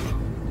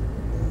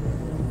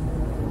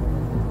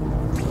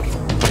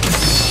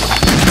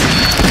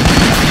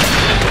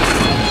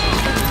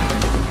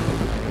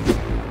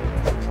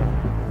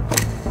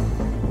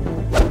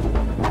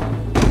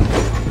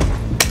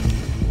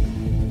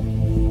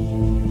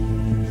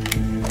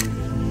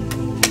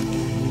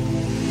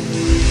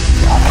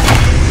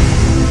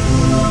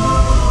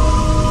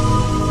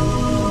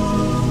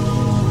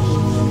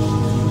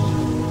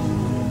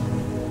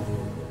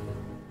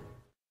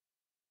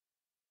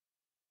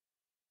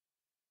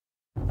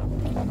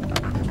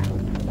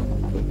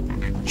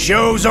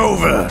 Show's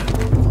over.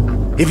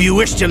 If you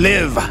wish to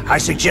live, I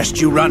suggest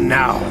you run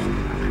now.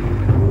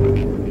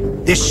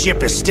 This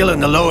ship is still in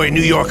the lower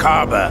New York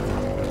harbor.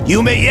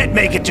 You may yet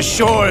make it to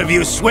shore if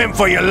you swim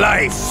for your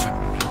life.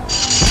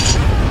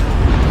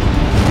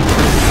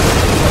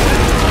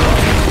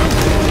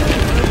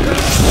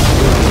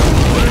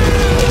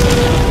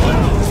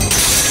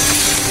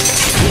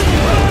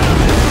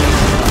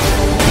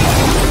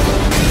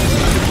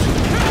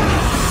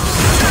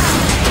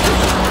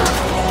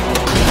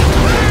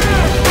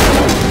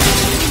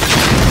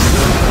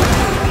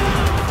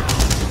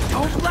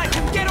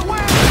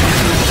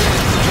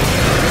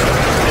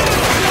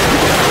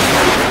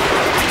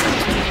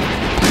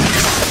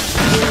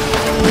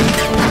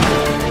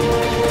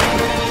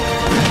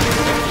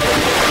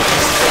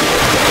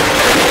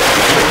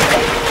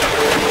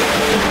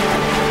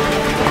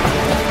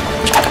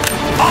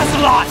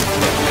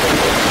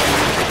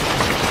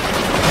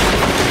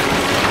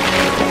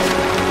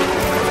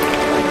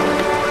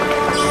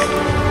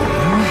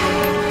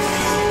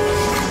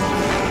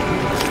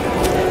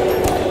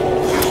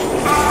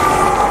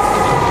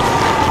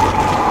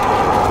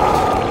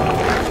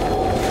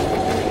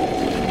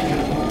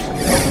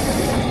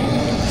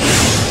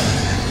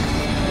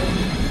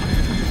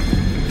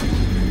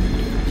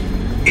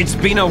 It's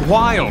been a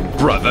while,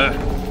 brother.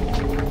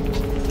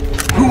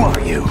 Who are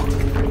you?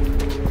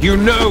 You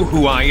know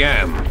who I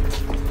am.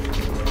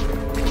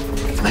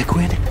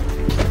 Liquid?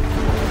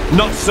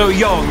 Not so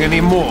young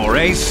anymore,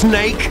 eh,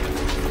 Snake?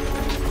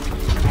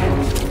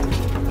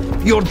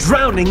 You're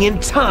drowning in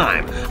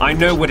time. I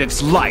know what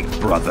it's like,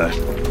 brother.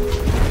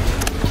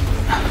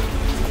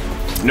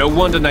 No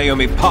wonder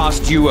Naomi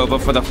passed you over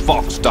for the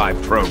Fox Dive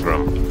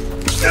program.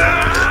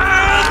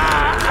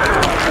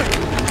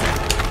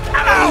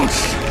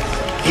 Ouch!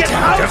 Get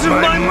out of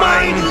my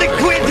mind,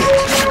 Liquid!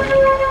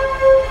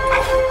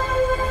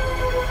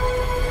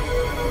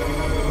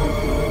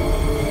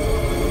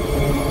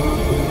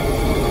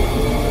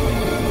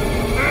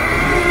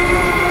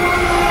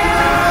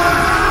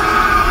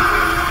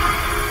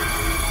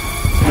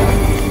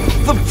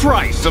 The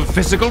price of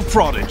physical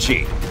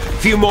prodigy.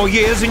 Few more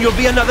years and you'll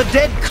be another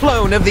dead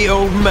clone of the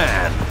old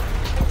man.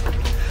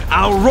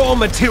 Our raw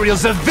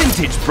materials are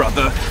vintage,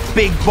 brother.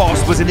 Big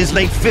Boss was in his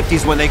late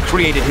 50s when they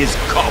created his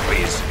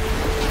copies.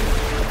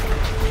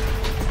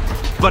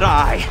 But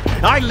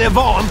I live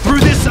on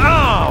through this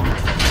arm!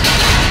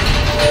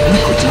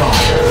 Liquid's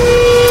on.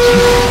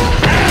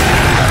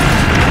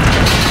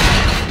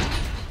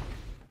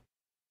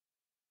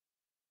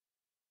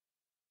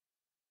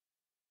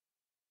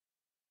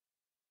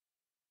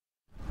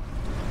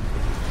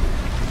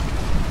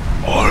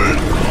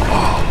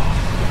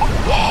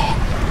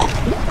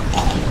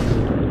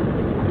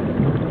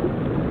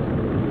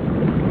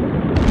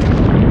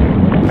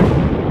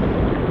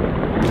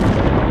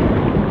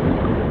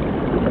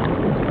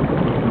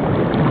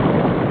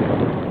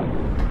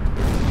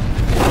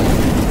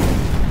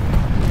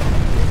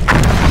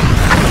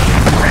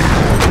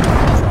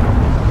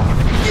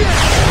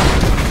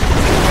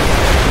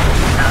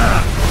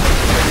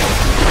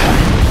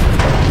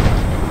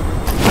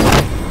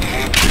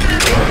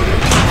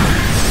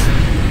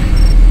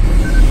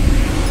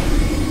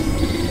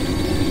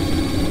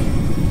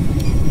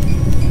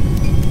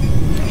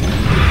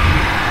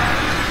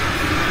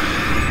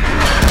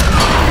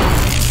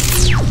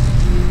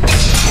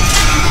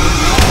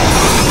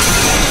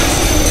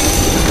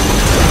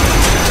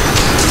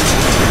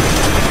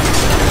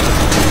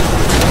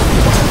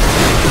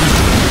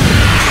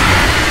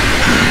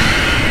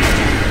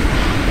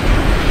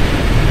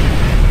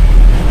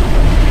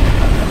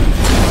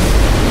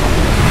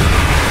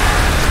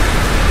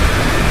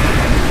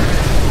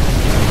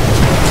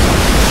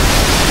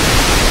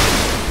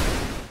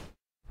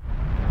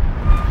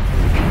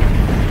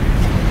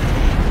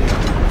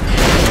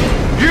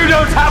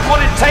 Have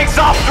what it takes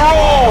after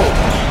all!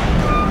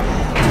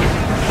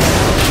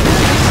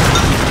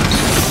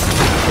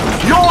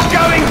 You're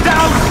going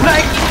down,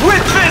 Snake,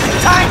 with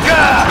this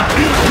tanker!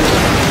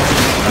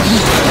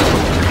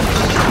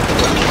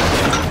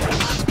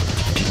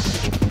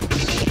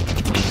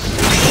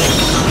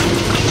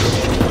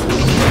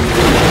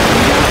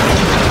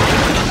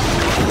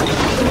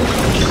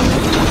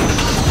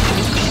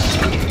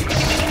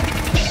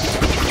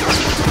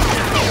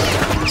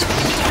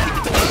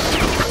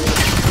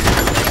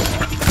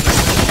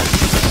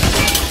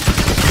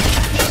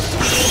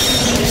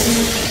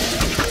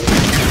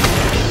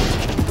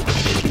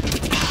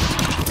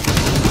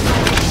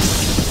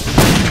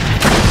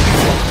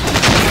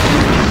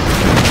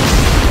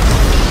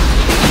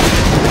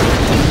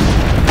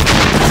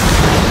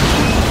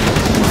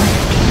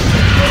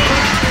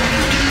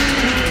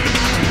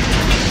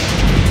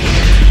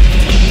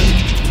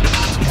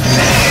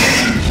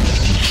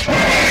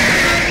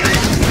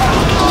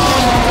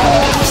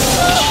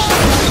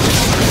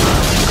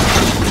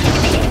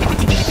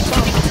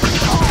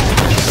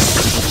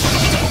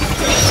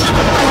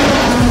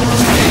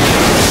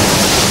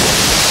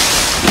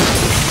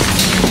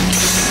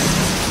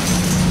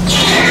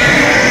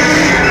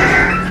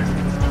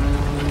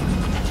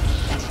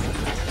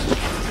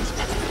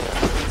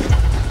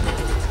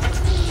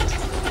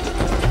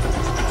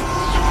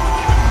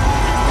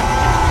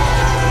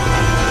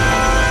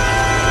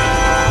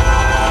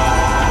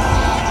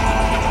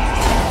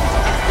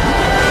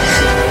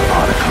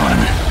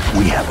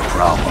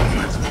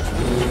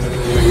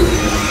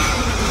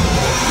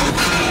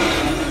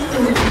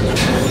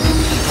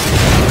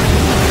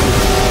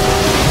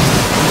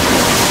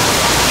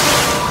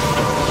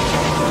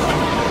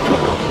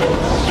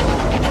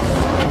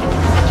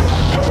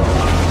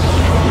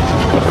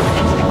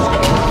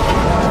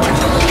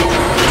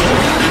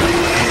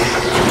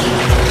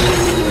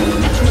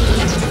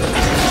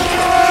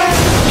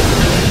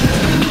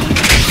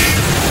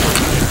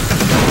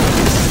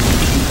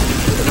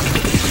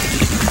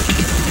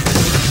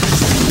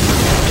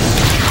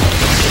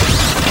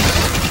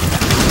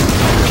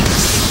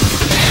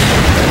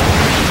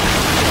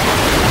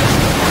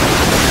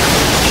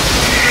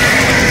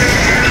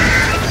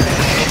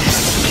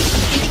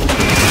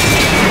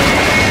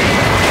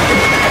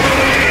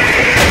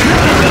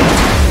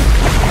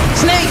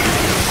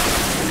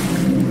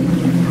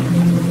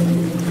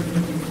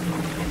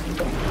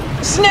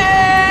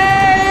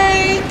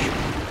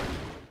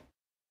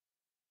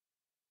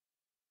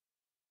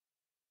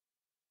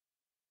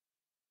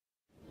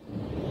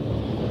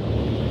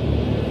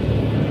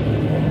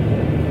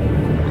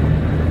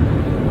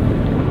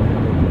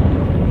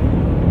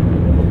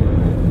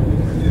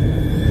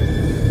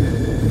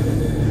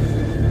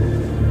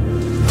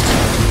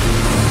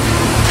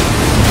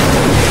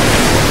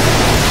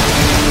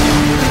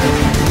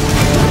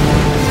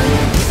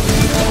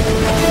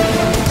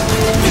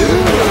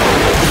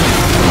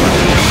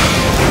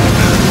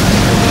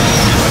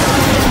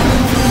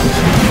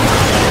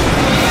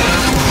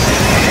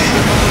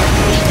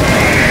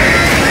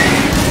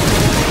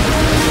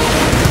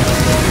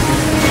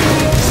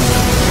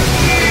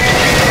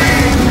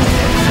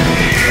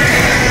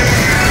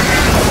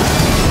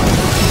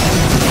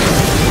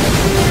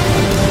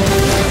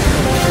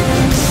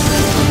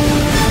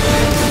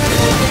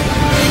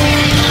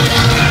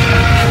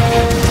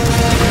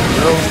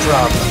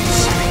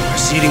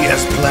 Proceeding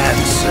as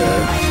planned,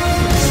 sir.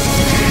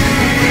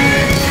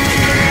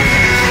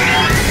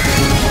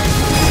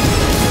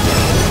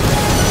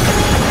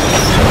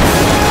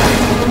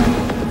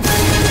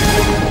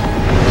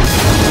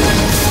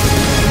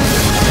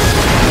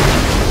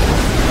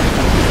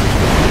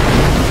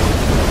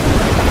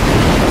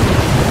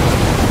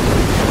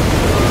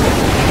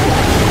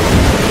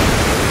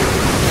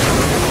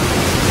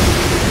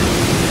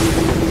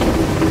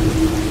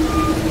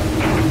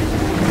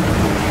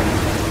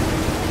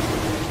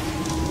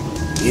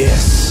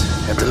 Yes,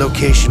 at the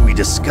location we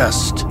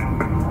discussed.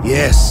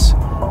 Yes,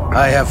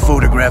 I have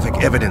photographic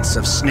evidence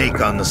of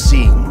Snake on the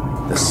scene.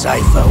 The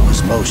cipher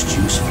was most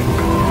useful.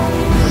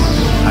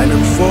 I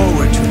look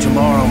forward to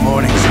tomorrow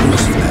morning's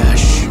news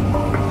flash.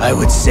 I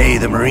would say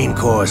the Marine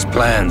Corps'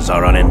 plans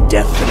are on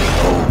indefinite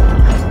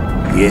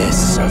hold.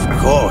 Yes, of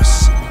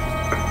course,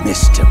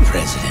 Mr.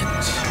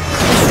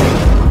 President.